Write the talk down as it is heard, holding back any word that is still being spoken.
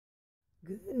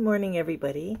Good morning,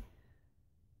 everybody.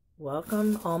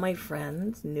 Welcome, all my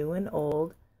friends, new and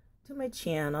old, to my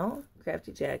channel,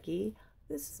 Crafty Jackie.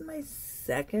 This is my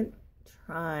second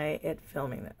try at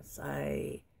filming this.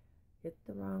 I hit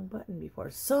the wrong button before.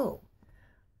 So,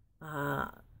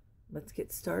 let's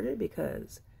get started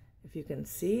because if you can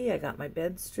see, I got my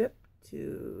bed stripped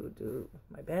to do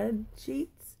my bed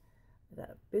sheets. I got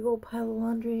a big old pile of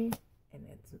laundry, and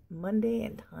it's Monday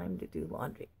and time to do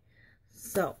laundry.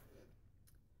 So,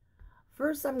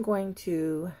 first, I'm going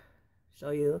to show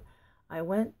you, I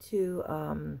went to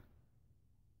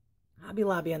Hobby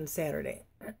Lobby on Saturday.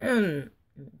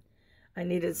 I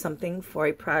needed something for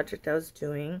a project I was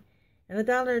doing, and the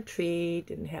Dollar Tree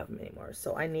didn't have them anymore.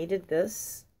 So I needed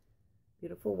this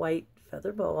beautiful white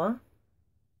feather boa.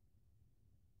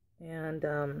 And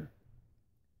so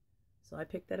I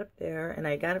picked that up there, and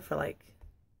I got it for like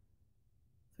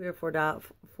 $3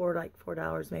 or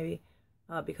 $4 maybe.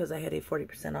 Because I had a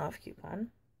 40% off coupon.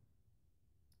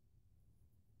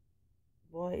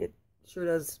 Boy, it sure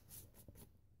does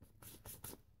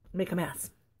make a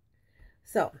mess.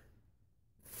 So,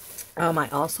 I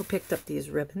also picked up these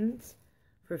ribbons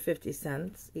for 50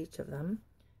 cents, each of them.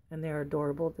 And they're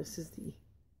adorable. This is the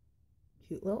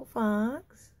cute little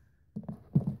fox.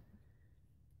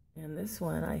 And this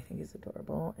one I think is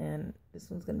adorable. And this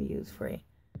one's going to be used for a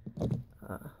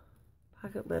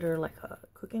pocket litter, like a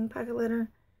cooking pocket litter.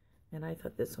 And I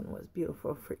thought this one was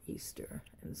beautiful for Easter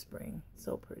and spring.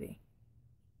 So pretty.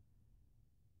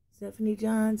 Stephanie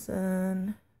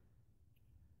Johnson.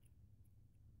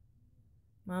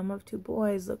 Mom of two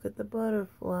boys. Look at the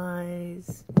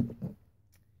butterflies.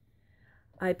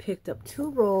 I picked up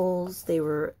 2 rolls. They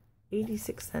were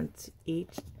 86 cents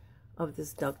each of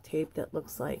this duct tape that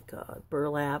looks like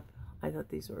burlap. I thought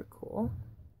these were cool.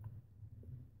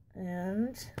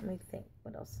 And let me think,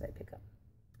 what else did I pick up?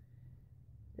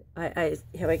 I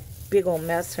have a big old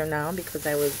mess here now because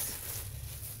I was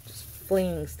just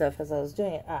flinging stuff as I was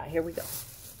doing it. Here we go.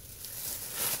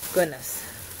 Goodness.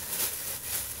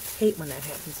 Hate when that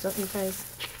happens, don't you guys?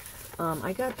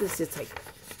 I got this, it's like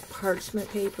parchment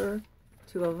paper,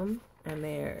 2 of them, and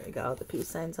they got all the peace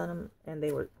signs on them, and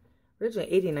they were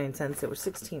originally 89 cents. They were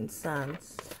 16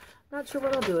 cents. Not sure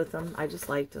what I'll do with them. I just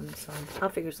liked them, so I'll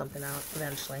figure something out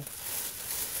eventually.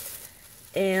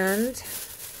 And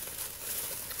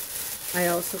I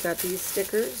also got these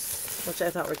stickers, which I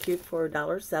thought were cute, for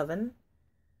 $1.07.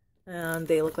 And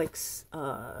they look like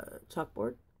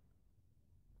chalkboard.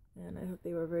 And I thought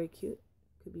they were very cute.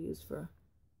 Could be used for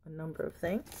a number of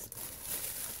things.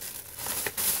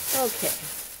 Okay.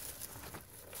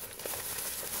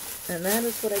 And that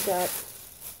is what I got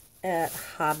at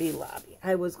Hobby Lobby.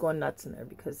 I was going nuts in there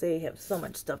because they have so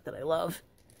much stuff that I love.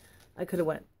 I could have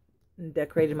went and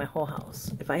decorated my whole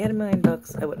house. If I had $1 million,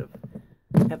 I would have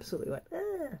absolutely went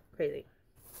crazy.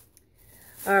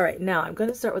 All right, now I'm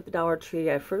going to start with the Dollar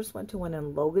Tree. I first went to one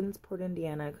in Logansport,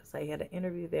 Indiana, because I had an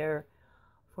interview there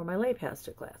for my lay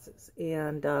pastor classes.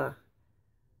 And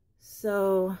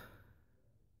so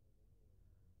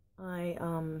I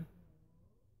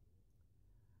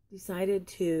decided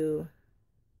to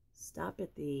stop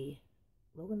at the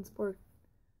Logansport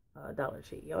Dollar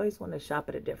Tree. You always want to shop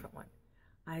at a different one.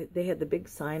 They had the big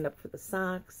sign up for the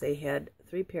socks. They had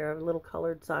 3 pair of little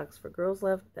colored socks for girls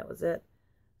left. That was it.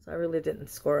 So I really didn't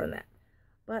score on that.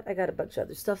 But I got a bunch of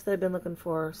other stuff that I've been looking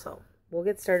for. So we'll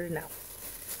get started now.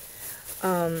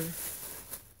 I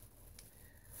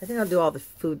think I'll do all the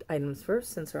food items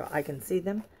first since I can see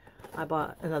them. I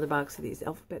bought another box of these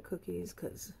alphabet cookies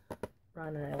because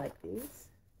Ron and I like these.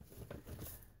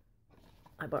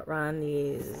 I bought Ron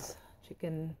these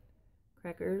chicken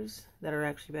crackers that are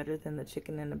actually better than the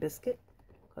chicken and a biscuit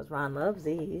because Ron loves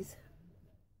these.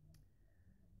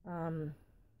 I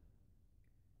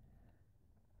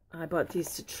bought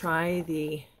these to try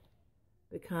the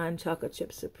pecan chocolate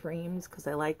chip supremes because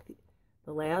I like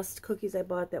the last cookies I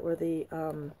bought that were the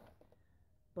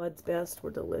Bud's Best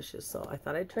were delicious, so I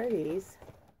thought I'd try these.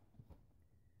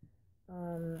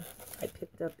 I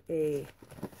picked up a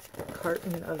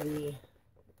carton of the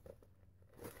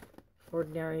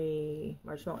ordinary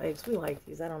marshmallow eggs. We like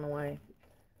these. I don't know why.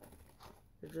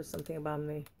 There's just something about them.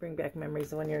 They bring back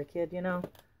memories of when you're a kid, you know.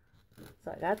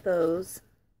 So I got those.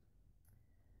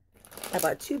 I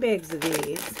bought 2 bags of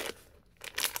these.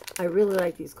 I really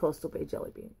like these Coastal Bay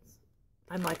jelly beans.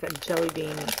 I'm like a jelly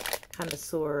bean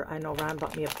connoisseur. I know Ron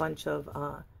bought me a bunch of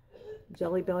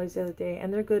Jelly Bellies the other day,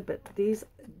 and they're good, but these,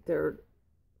 they're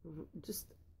just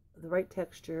the right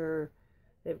texture.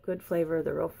 They have good flavor.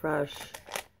 They're real fresh.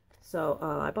 So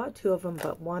I bought 2 of them,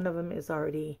 but one of them is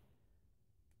already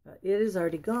it is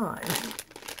already gone.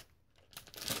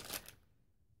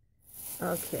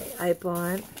 Okay, I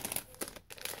bought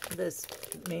this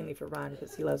mainly for Ron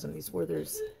because he loves them. These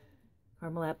Werther's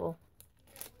caramel apple.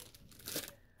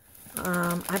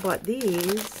 I bought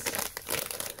these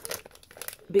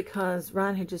because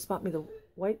Ron had just bought me the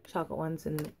white chocolate ones,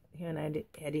 and he and I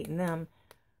had eaten them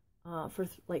for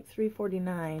like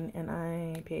 $3.49, and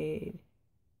I paid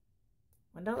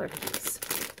 $1 for these.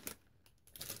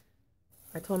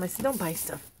 I told him, I said, don't buy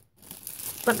stuff.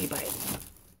 Let me buy it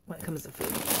when it comes to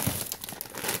food.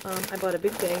 I bought a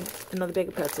big bag, another bag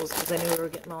of pretzels, because I knew we were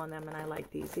getting low on them, and I like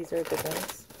these. These are good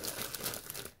ones.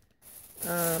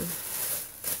 Alright,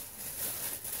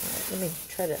 let me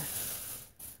try to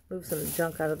move some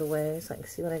junk out of the way so I can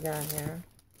see what I got here.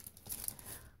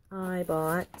 I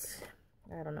bought,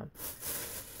 I don't know.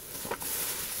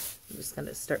 I'm just going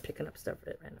to start picking up stuff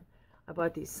right now. I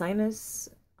bought these sinus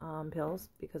pills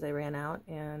because I ran out,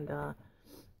 and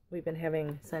we've been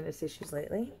having sinus issues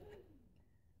lately.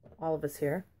 All of us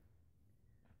here.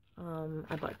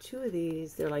 I bought 2 of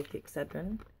these. They're like the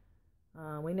Excedrin.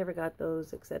 We never got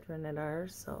those Excedrin at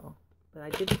ours, so, but I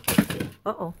did.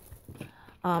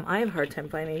 I have a hard time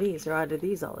finding these. They're out of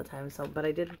these all the time, so, but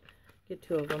I did get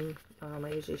 2 of them. I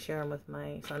usually share them with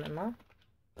my son-in-law.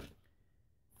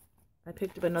 I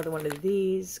picked up another one of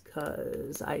these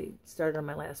because I started on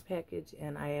my last package,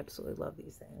 and I absolutely love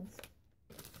these things.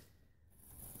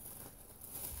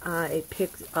 I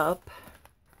picked up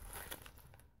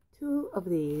 2 of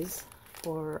these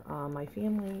for my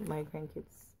family, my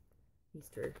grandkids'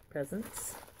 Easter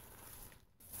presents.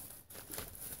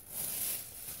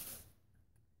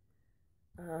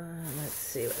 Let's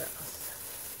see what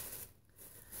else.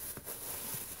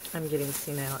 I'm getting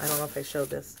senile. I don't know if I showed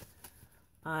this.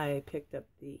 I picked up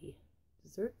the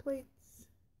dessert plates,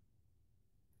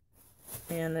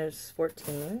 and there's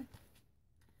 14.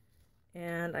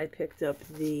 And I picked up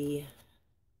the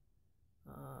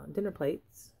dinner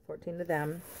plates, 14 of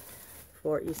them,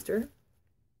 for Easter.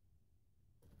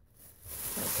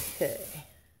 Okay.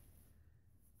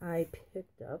 I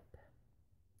picked up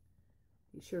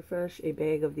SureFresh, a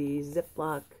bag of these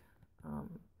Ziploc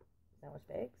sandwich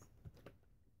bags.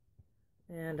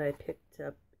 And I picked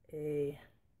up a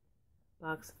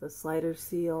box of the Slider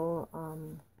Seal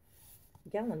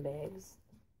gallon bags.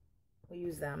 We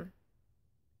use them.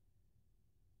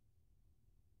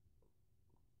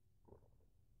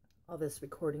 All this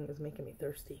recording is making me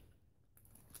thirsty.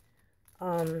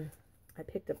 I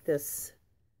picked up this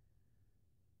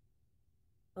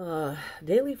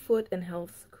Daily Foot and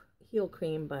Health Heel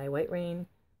Cream by White Rain.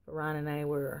 Ron and I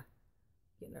were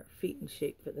getting our feet in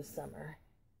shape for the summer.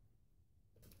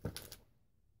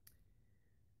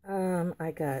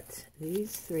 I got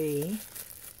these 3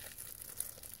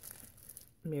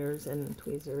 mirrors and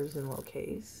tweezers in a little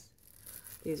case.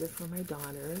 These are for my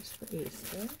daughters for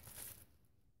Easter.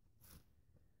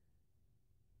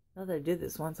 Now that I did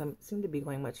this once, I seem to be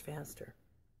going much faster.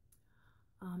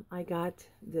 I got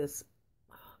this,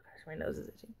 oh gosh, my nose is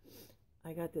itching.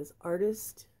 I got this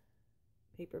Artist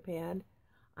paper pad.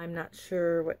 I'm not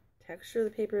sure what texture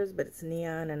the paper is, but it's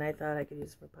neon, and I thought I could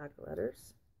use it for pocket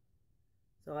letters.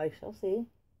 So I shall see.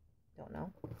 Don't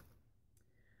know.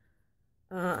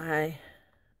 I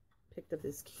picked up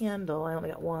this candle. I only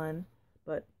got one,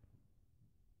 but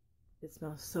it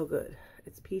smells so good.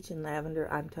 It's peach and lavender.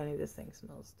 I'm telling you, this thing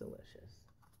smells delicious.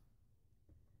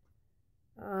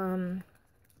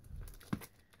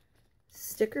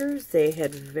 Stickers, they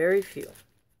had very few.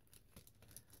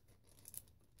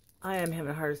 I am having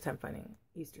the hardest time finding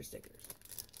Easter stickers.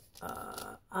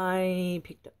 I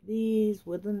picked up these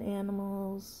woodland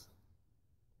animals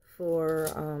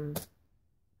for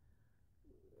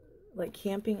like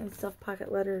camping and stuff,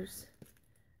 pocket letters.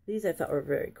 These I thought were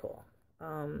very cool.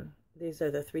 These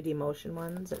are the 3D motion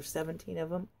ones. There's 17 of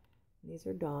them. These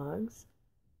are dogs.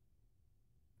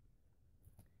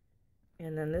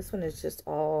 And then this one is just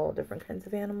all different kinds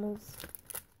of animals.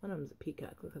 One of them is a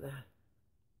peacock. Look at that.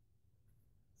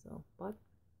 So,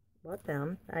 bought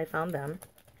them. I found them.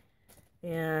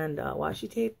 And washi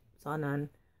tape. Saw none.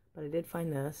 But I did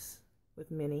find this with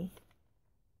mini.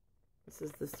 This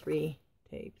is the 3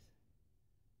 tapes.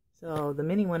 So the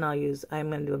mini one I'll use, I'm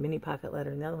going to do a mini pocket letter,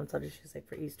 and the other ones I'll just use like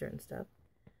for Easter and stuff.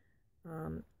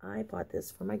 I bought this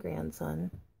for my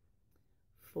grandson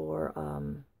for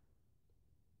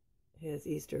his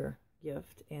Easter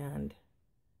gift, and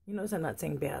you notice I'm not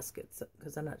saying baskets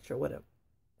because I'm not sure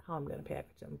how I'm going to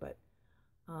package them, but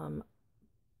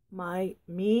my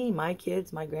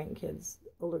kids, my grandkids,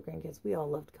 older grandkids, we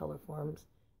all loved color forms,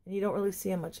 and you don't really see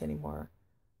them much anymore.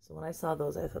 So when I saw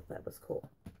those, I thought that was cool.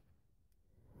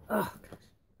 Oh, gosh.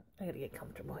 I gotta get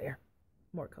comfortable here.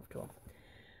 More comfortable.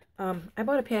 I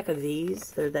bought a pack of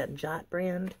these. They're that Jot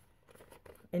brand.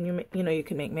 And you know, you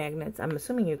can make magnets. I'm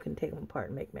assuming you can take them apart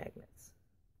and make magnets.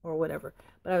 Or whatever.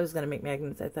 But I was going to make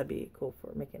magnets. I thought it'd be cool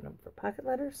for making them for pocket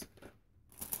letters.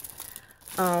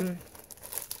 I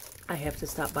have to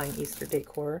stop buying Easter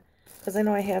decor. Because I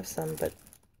know I have some, but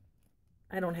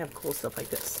I don't have cool stuff like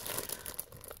this.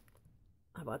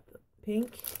 I bought the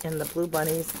pink and the blue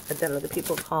bunnies that other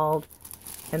people called.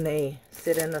 And they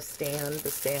sit in a stand. The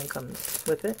stand comes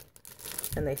with it.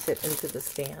 And they sit into the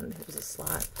stand. It was a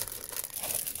slot.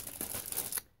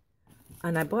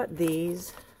 And I bought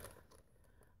these.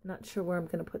 Not sure where I'm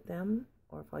going to put them.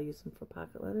 Or if I'll use them for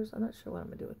pocket letters. I'm not sure what I'm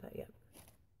going to do with that yet.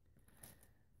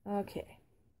 Okay.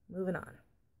 Moving on.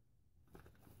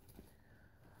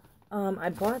 I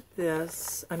bought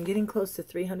this. I'm getting close to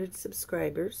 300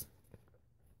 subscribers.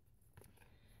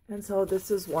 And so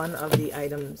this is one of the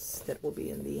items that will be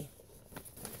in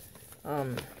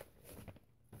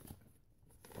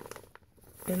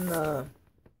the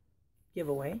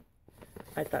giveaway.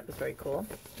 I thought it was very cool.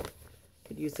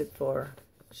 Could use it for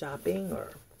shopping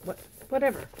or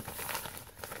whatever.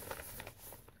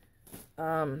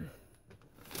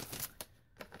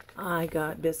 I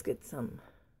got Biscuit some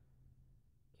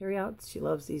carryouts. She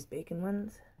loves these bacon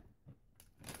ones.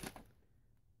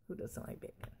 Who doesn't like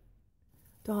bacon?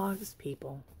 Dogs,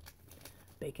 people.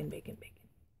 Bacon, bacon, bacon.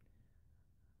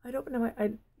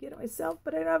 I'd get it myself,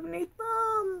 but I don't have any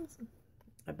thumbs.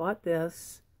 I bought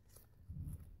this.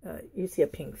 You see a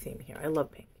pink theme here. I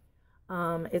love pink.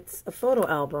 It's a photo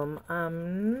album.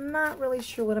 I'm not really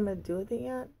sure what I'm going to do with it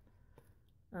yet.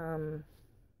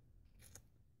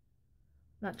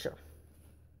 Not sure.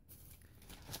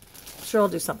 Sure, I'll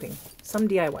do something. Some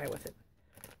DIY with it.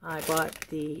 I bought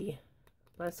the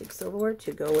plastic silverware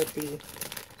to go with the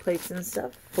plates and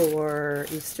stuff for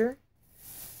Easter.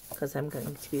 Because I'm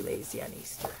going to be lazy on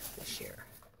Easter this year.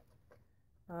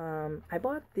 I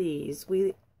bought these.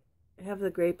 We have the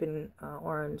grape and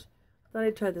orange. Thought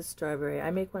I'd try the strawberry.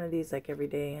 I make one of these like every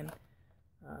day, and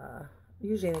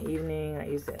usually in the evening I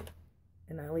use it,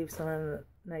 and I leave some on the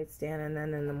nightstand, and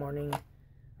then in the morning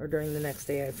or during the next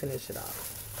day I finish it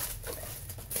off.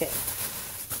 Okay,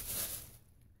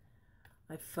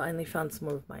 I finally found some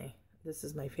of my. This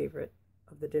is my favorite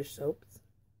of the dish soaps.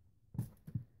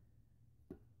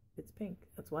 It's pink.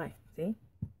 That's why. See,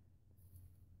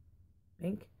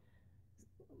 pink.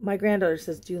 My granddaughter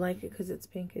says, do you like it because it's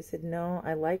pink? I said, no,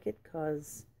 I like it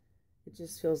because it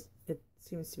just feels, it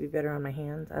seems to be better on my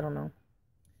hands. I don't know.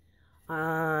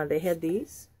 They had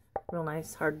these real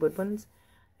nice hardwood ones.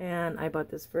 And I bought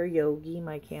this for Yogi,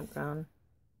 my campground.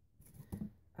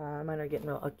 Mine are getting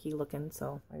real ucky looking,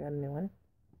 so I got a new one.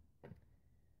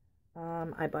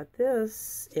 I bought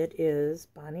this. It is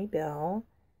Bonnie Bell.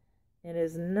 It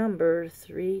is number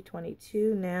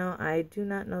 322. Now, I do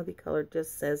not know the color. It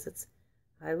just says it's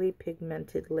highly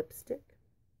pigmented lipstick.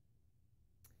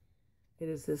 It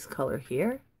is this color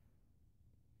here.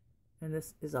 And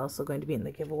this is also going to be in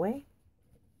the giveaway.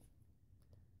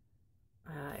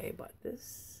 I bought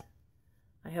this.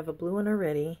 I have a blue one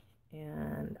already,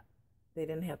 and they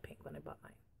didn't have pink when I bought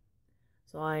mine.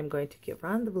 So I'm going to give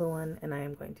Ron the blue one, and I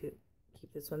am going to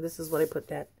keep this one. This is what I put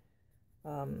that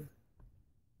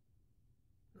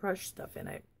crushed stuff in.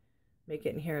 I make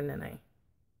it in here, and then I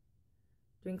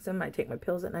drink some. I take my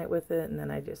pills at night with it, and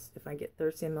then I just, if I get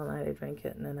thirsty in the night, I drink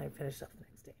it, and then I finish up the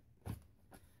next day.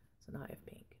 So now I have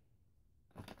pink.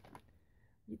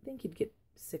 You'd think you'd get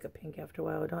sick of pink after a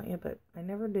while, don't you? But I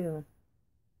never do.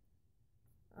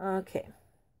 Okay.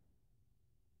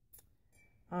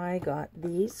 I got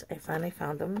these. I finally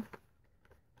found them,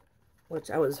 which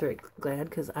I was very glad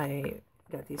because I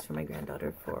got these for my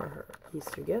granddaughter for her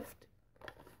Easter gift.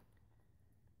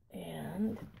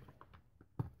 And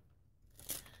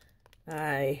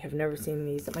I have never seen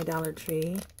these at my Dollar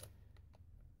Tree.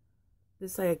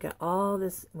 This, I got all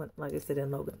this, like I said,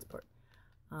 in Logansport.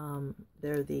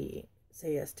 They're the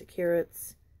Say Yes to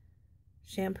Carrots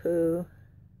shampoo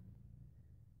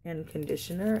and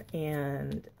conditioner,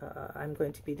 and I'm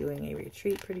going to be doing a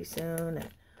retreat pretty soon, and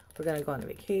we're going to go on a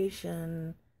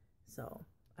vacation, so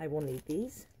I will need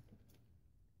these.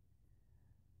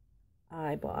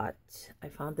 I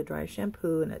found the dry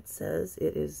shampoo, and it says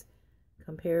it is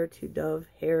compared to Dove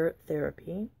Hair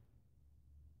Therapy.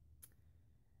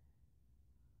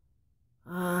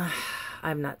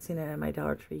 I've not seen it at my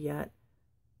Dollar Tree yet.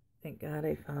 Thank God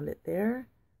I found it there.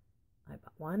 I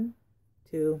bought 1,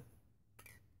 2,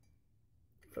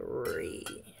 3.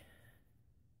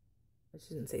 I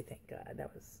shouldn't say thank God.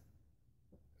 That was...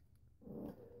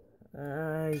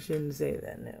 I shouldn't say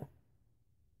that now.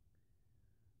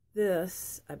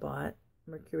 This I bought.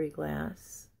 Mercury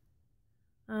glass.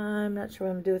 I'm not sure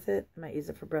what I'm going to do with it. I might use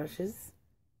it for brushes.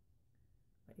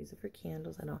 I might use it for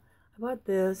candles. I know. I bought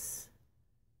this.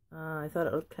 I thought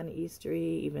it looked kind of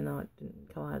Eastery, even though it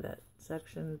didn't come out of that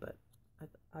section, but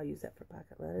I'll use that for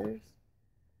pocket letters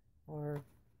or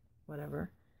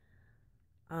whatever.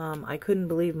 I couldn't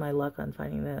believe my luck on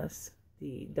finding this.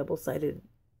 The double-sided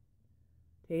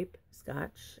tape,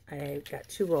 scotch. I got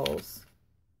 2 rolls.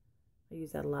 I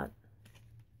use that a lot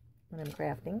when I'm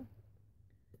crafting.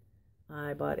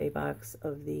 I bought a pack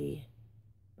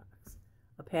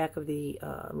of the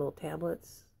little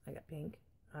tablets. I got pink,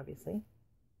 obviously.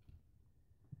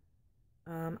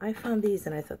 I found these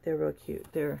and I thought they were real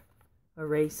cute. They're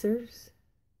erasers,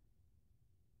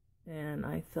 and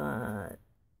I thought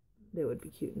they would be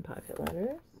cute in pocket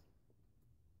letters.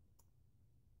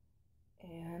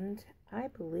 And I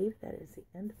believe that is the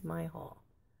end of my haul.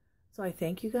 So I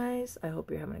thank you guys. I hope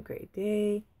you're having a great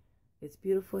day. It's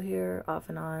beautiful here, off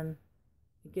and on.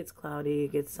 It gets cloudy,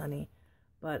 it gets sunny,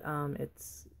 but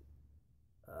it's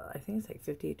I think it's like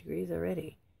 58 degrees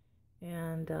already.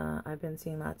 And I've been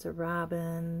seeing lots of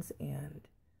robins and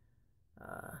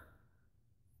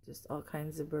just all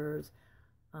kinds of birds.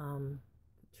 The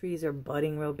trees are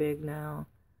budding real big now.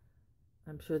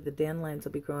 I'm sure the dandelions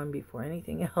will be growing before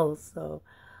anything else. So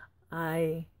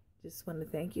I just want to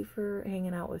thank you for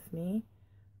hanging out with me.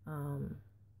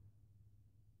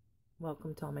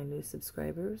 Welcome to all my new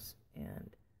subscribers.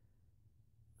 And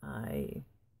I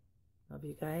love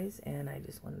you guys. And I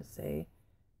just want to say,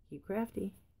 keep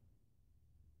crafty.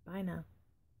 Bye now.